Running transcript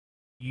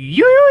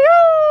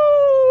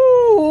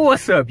U.U.U!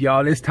 What's up,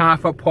 y'all? It's time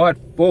for part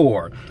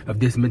 4 of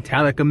this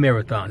Metallica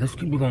marathon. Let's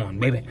keep it going,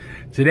 baby.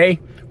 Today,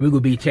 we're going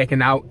to be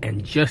checking out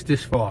And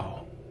Justice for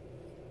All.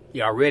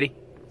 Y'all ready?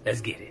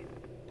 Let's get it.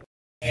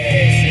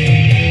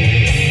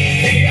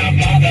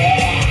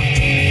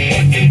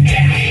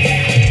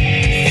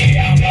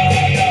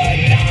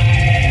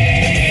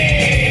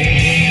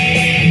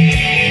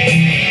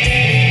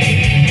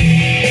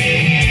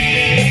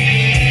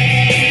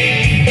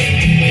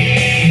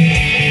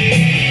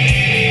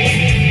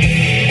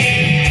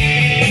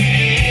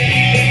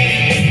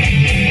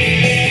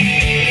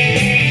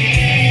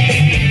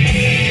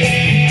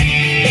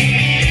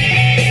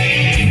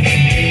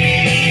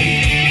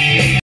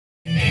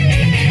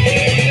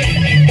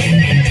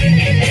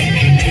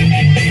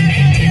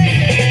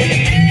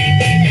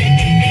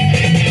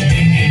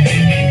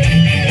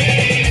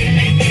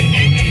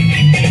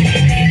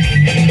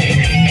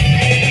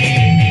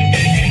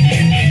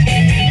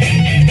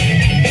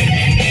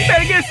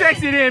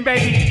 Sexy then, baby.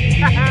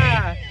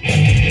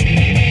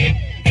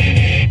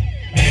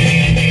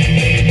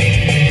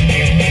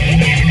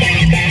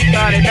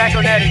 Sorry, back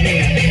on that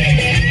again.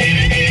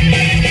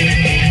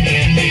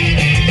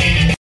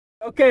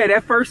 Okay,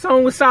 that first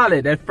song was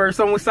solid.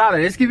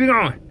 Let's keep it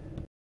going.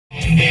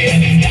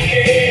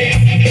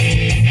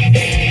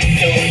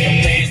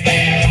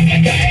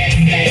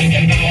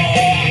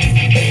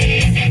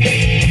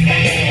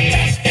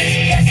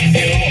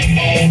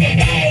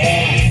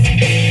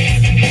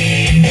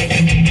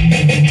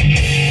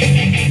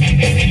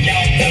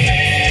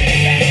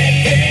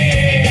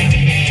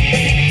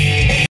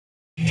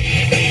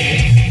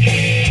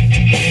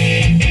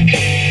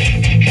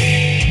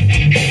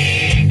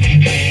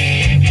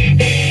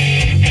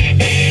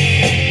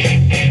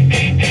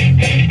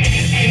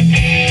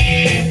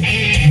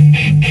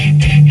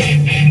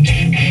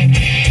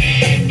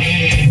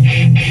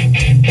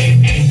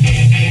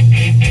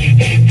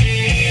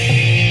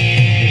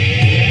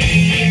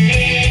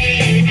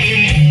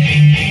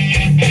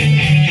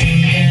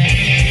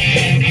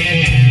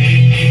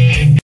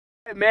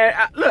 Man,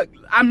 look,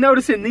 I'm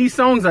noticing these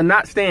songs are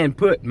not staying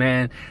put,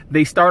 man.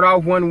 They start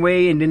off one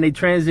way and then they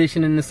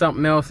transition into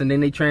something else and then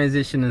they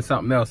transition into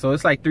something else. So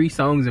it's like 3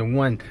 songs in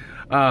one.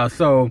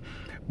 So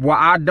while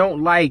I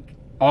don't like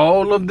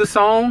all of the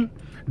song,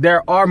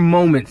 there are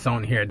moments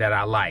on here that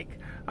I like.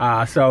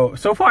 So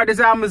far this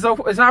album is all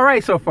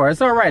right so far. It's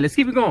all right. Let's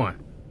keep it going.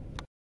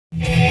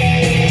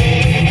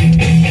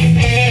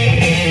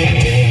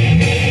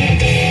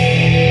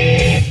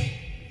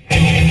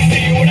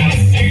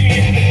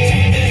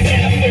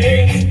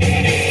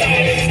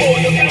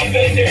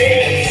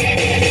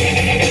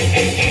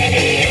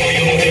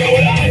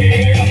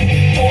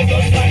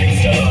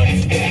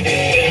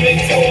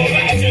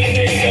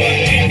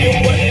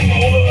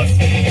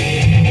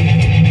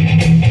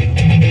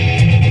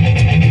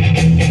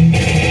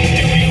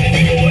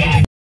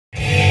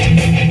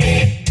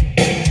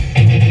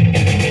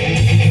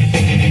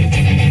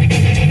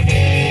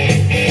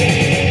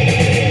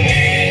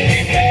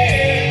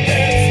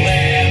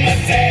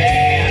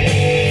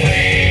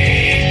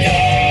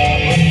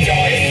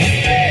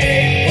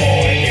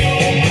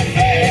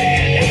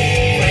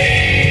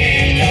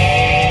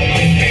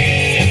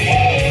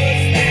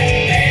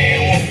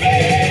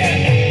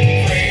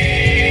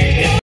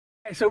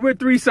 So we're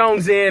 3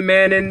 songs in,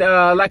 man, and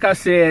like I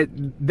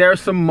said, there's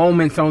some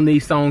moments on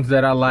these songs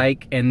that I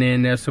like, and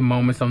then there's some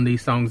moments on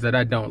these songs that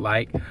I don't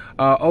like.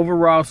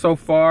 Overall, so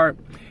far,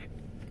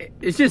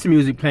 it's just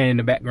music playing in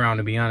the background,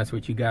 to be honest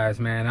with you guys,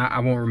 man. I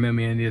won't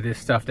remember any of this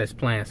stuff that's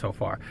playing so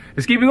far.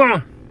 Let's keep it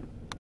going.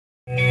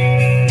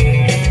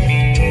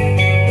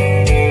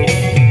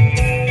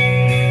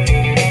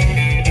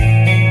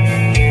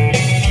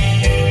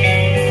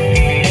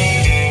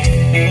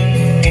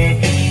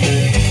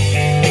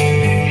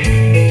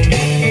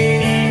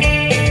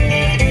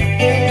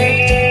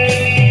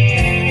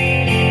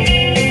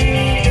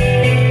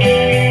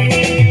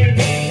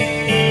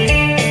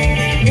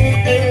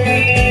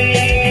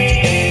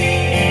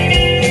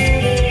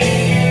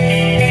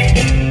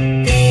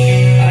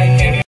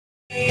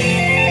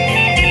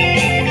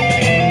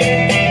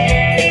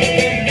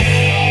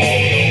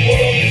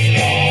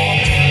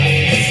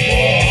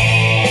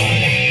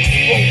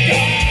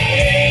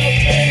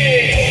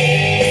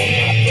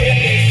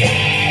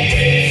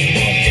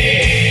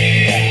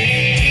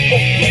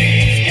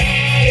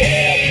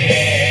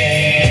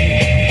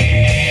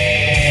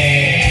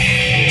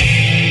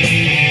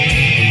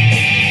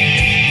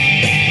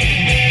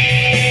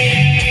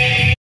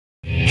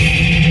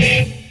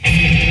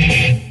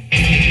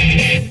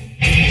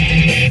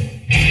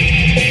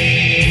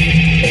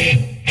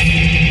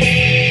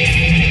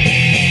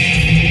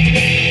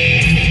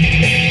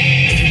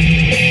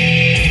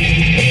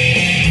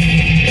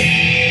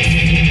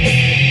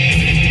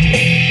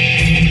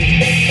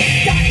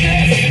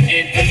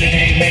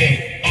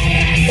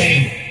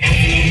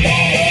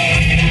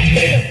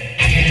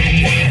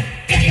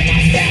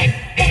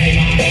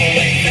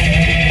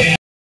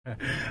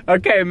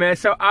 Okay, man,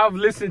 so I've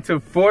listened to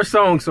 4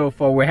 songs so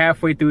far. We're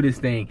halfway through this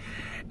thing.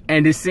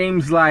 And it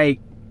seems like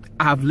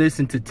I've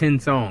listened to 10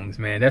 songs,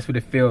 man. That's what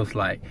it feels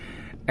like.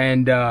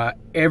 And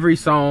every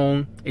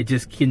song, it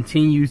just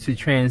continues to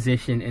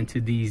transition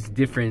into these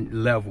different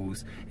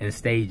levels and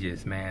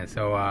stages, man.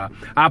 So I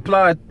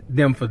applaud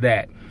them for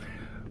that.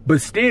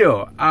 But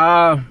still,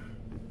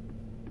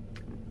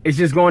 it's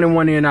just going in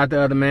one ear and out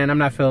the other, man. I'm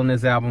not feeling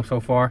this album so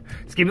far.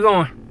 Let's keep it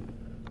going.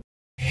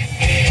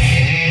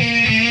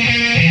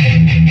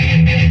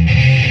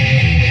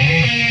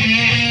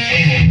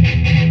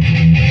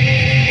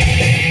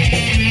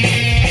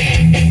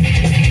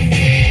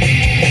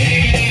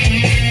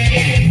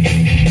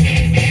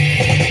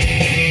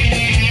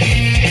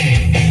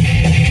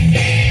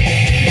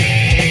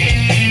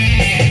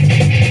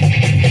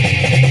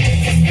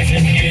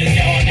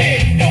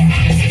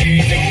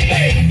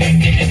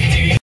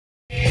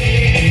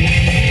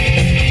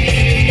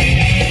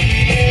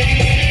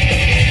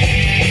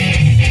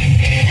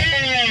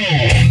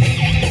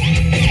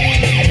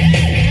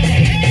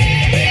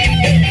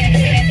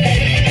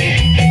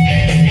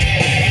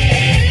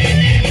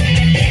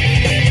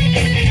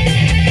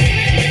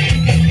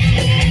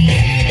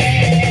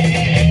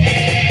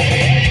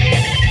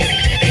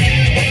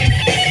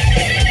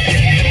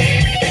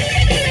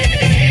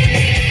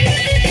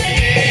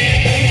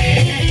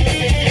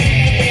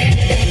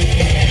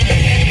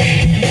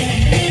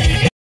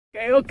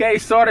 Okay,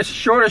 sort of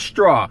shorter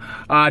straw.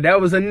 That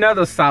was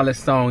another solid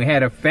song. It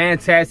had a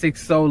fantastic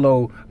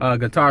solo,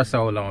 guitar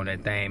solo on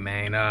that thing,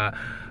 man.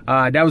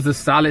 That was a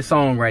solid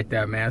song right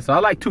there, man. So I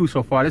like 2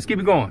 so far. Let's keep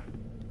it going.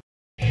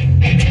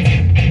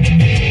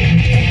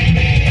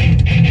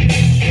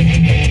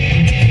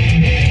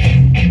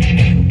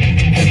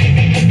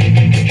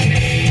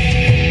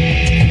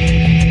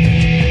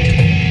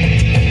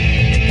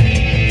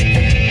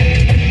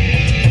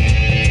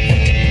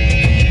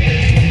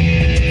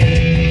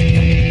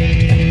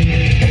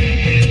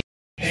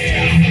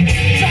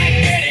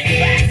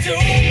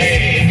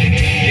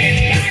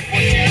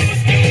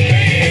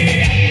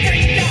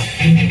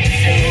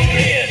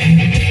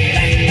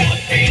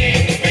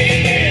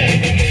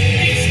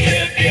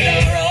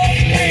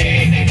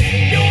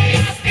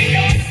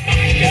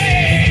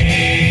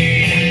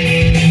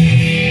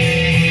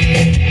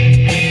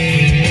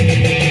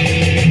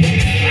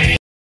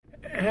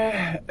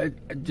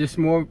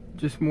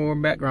 Just more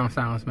background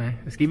sounds, man.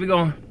 Let's keep it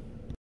going.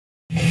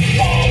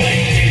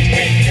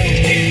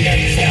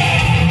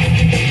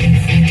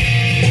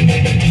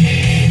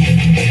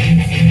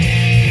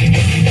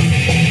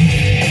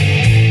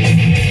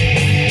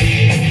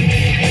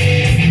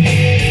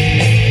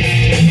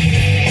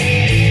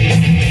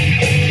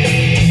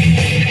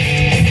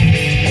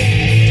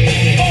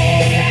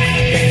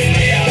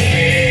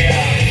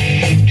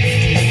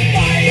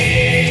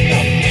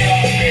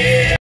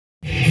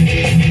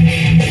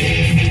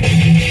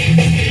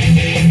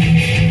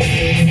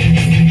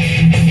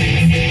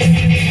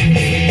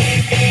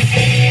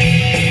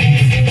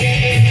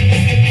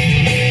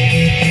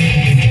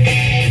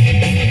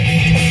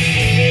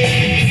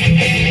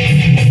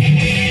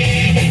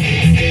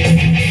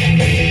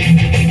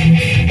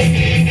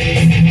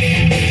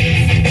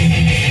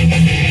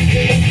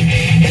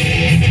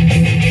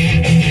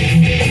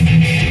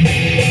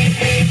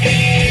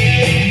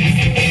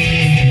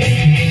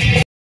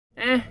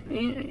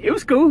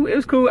 It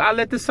was cool. I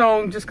let the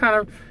song just kind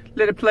of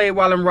let it play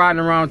while I'm riding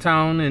around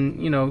town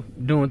and, you know,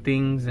 doing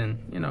things and,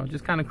 you know,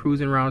 just kind of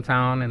cruising around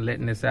town and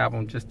letting this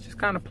album just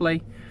kind of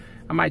play.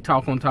 I might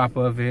talk on top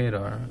of it,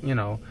 or, you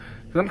know,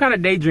 because I'm kind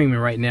of daydreaming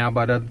right now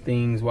about other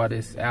things while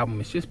this album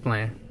is just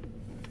playing.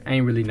 I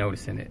ain't really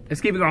noticing it.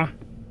 Let's keep it going.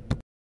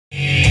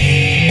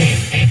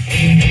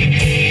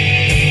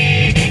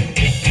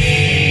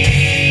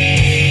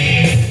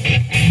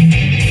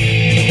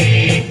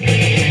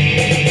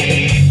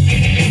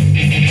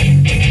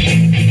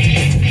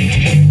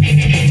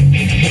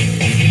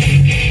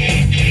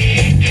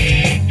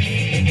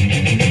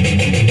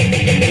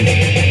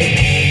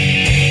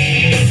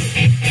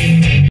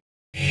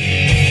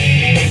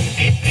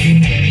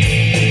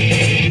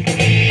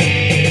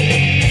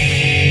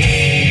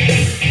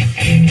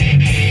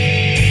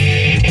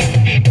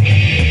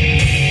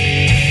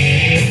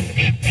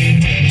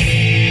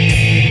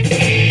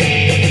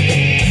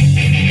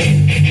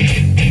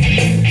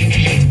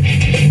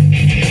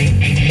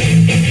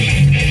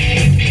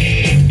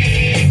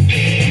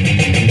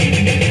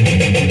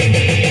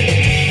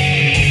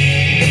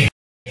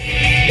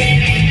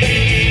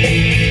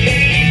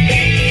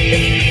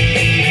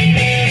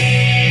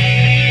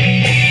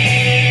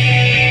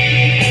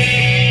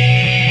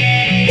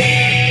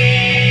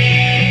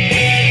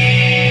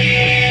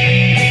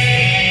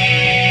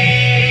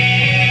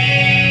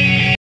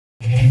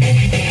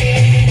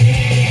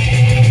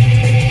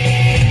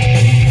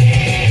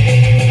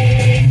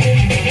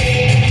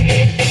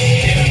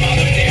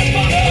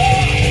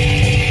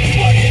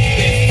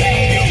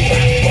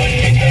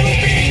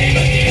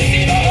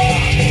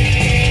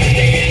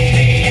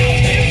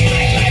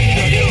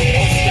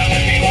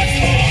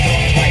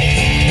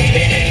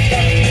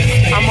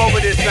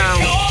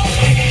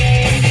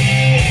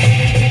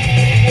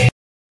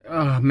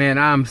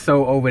 I'm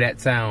so over that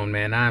sound,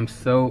 man. I'm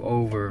so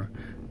over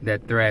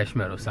that thrash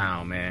metal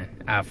sound, man.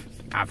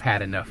 I've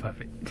had enough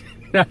of it.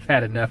 I've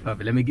had enough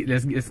of it.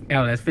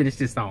 Let's finish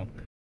this song.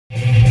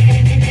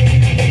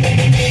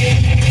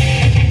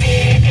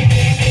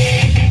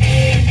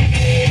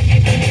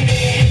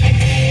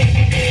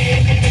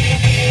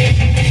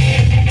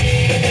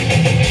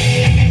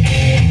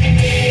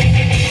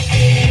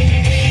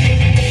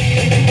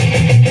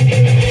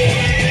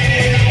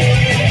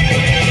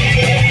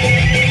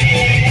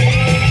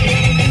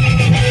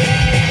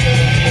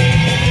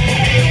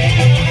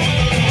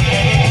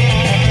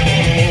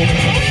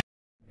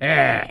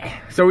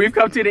 So we've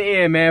come to the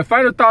end, man.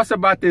 Final thoughts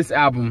about this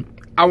album.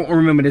 I won't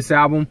remember this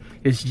album.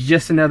 It's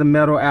just another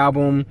metal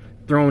album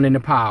thrown in the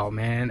pile,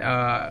 man.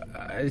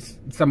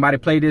 Somebody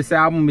play this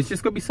album. It's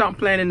just gonna be something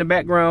playing in the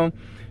background.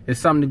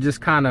 It's something to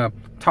just kind of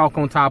talk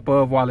on top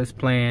of while it's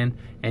playing,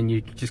 and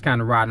you just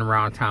kind of riding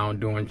around town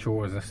doing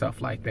chores and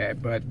stuff like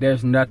that. But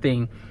there's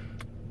nothing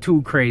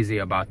too crazy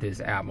about this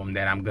album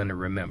that I'm gonna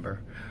remember.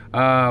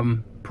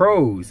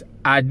 Pros,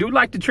 I do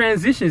like the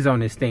transitions on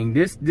this thing.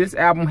 This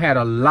album had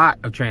a lot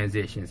of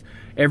transitions.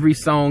 Every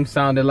song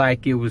sounded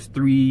like it was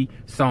 3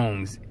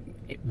 songs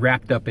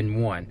wrapped up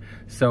in one.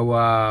 So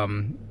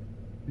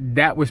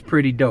that was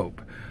pretty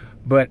dope.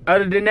 But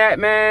other than that,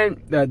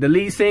 man, the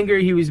lead singer,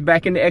 he was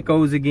back in the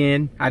echoes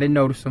again. I didn't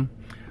notice him.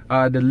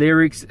 The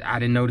lyrics, I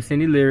didn't notice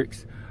any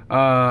lyrics.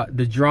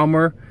 The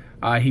drummer,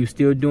 he was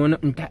still doing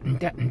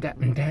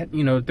that,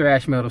 you know,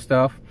 thrash metal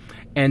stuff.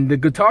 And the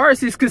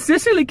guitarist is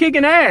consistently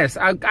kicking ass.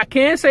 I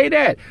can't say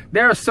that.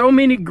 There are so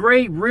many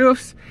great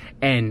riffs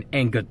and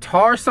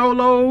guitar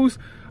solos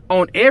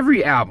on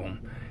every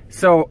album.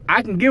 So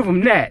I can give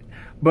them that.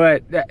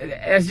 But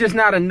that's just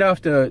not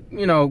enough to,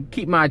 you know,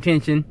 keep my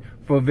attention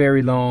for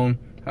very long.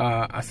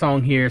 A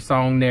song here, a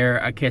song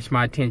there, I catch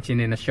my attention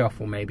in a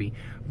shuffle maybe.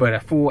 But a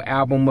full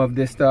album of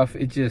this stuff,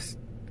 it just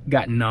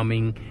got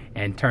numbing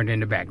and turned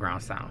into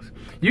background sounds.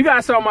 You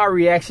guys saw my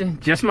reaction,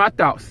 just my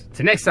thoughts.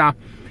 Till next time.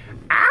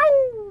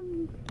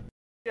 Ow!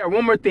 Yeah,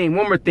 one more thing.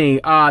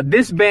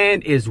 This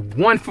band is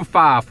 1 for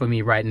 5 for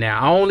me right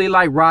now. I only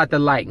like Ride the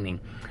Lightning.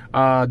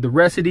 The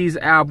rest of these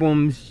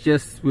albums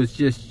was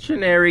just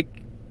generic,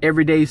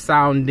 everyday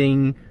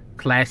sounding,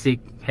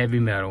 classic heavy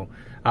metal.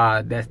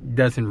 That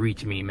doesn't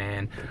reach me,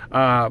 man.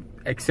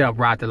 Except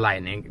Ride the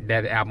Lightning.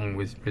 That album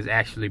was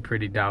actually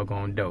pretty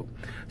doggone dope.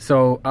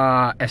 So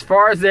as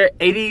far as their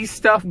 80s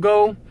stuff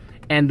go,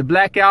 and the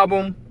Black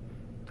Album,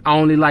 I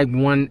only like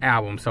 1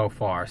 album so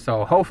far.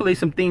 So hopefully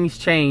some things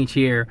change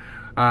here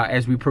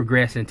as we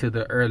progress into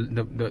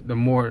the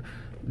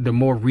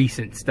more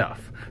recent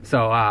stuff.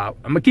 So I'm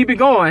gonna keep it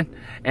going,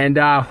 and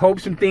hope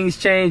some things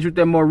change with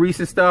the more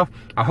recent stuff.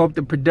 I hope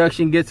the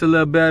production gets a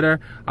little better.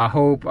 I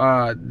hope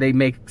they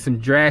make some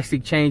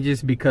drastic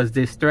changes, because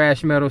this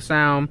thrash metal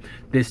sound,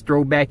 this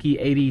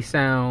throwbacky 80s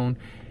sound,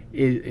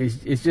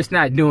 it's just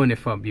not doing it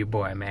for your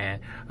boy, man.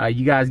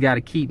 You guys got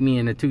to keep me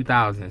in the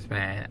 2000s,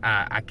 man.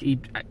 I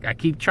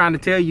keep trying to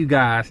tell you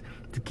guys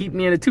to keep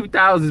me in the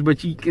 2000s,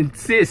 but you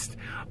insist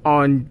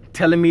on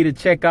telling me to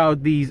check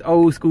out these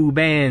old school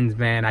bands,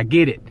 man. I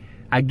get it.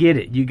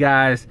 You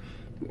guys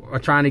are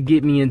trying to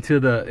get me into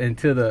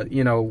the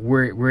you know,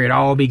 where it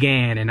all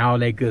began and all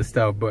that good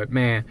stuff. But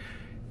man,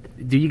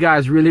 do you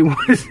guys really want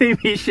to see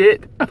me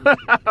shit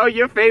on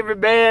your favorite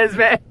bands,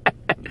 man?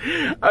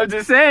 I'm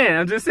just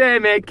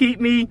saying, man.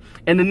 Keep me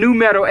in the new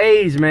metal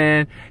age,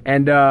 man,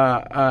 and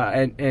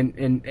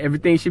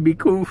everything should be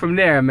cool from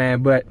there,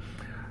 man. But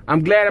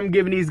I'm glad I'm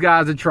giving these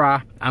guys a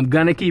try. I'm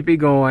gonna keep it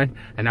going,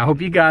 and I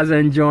hope you guys are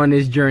enjoying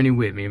this journey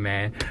with me,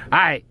 man. All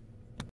right.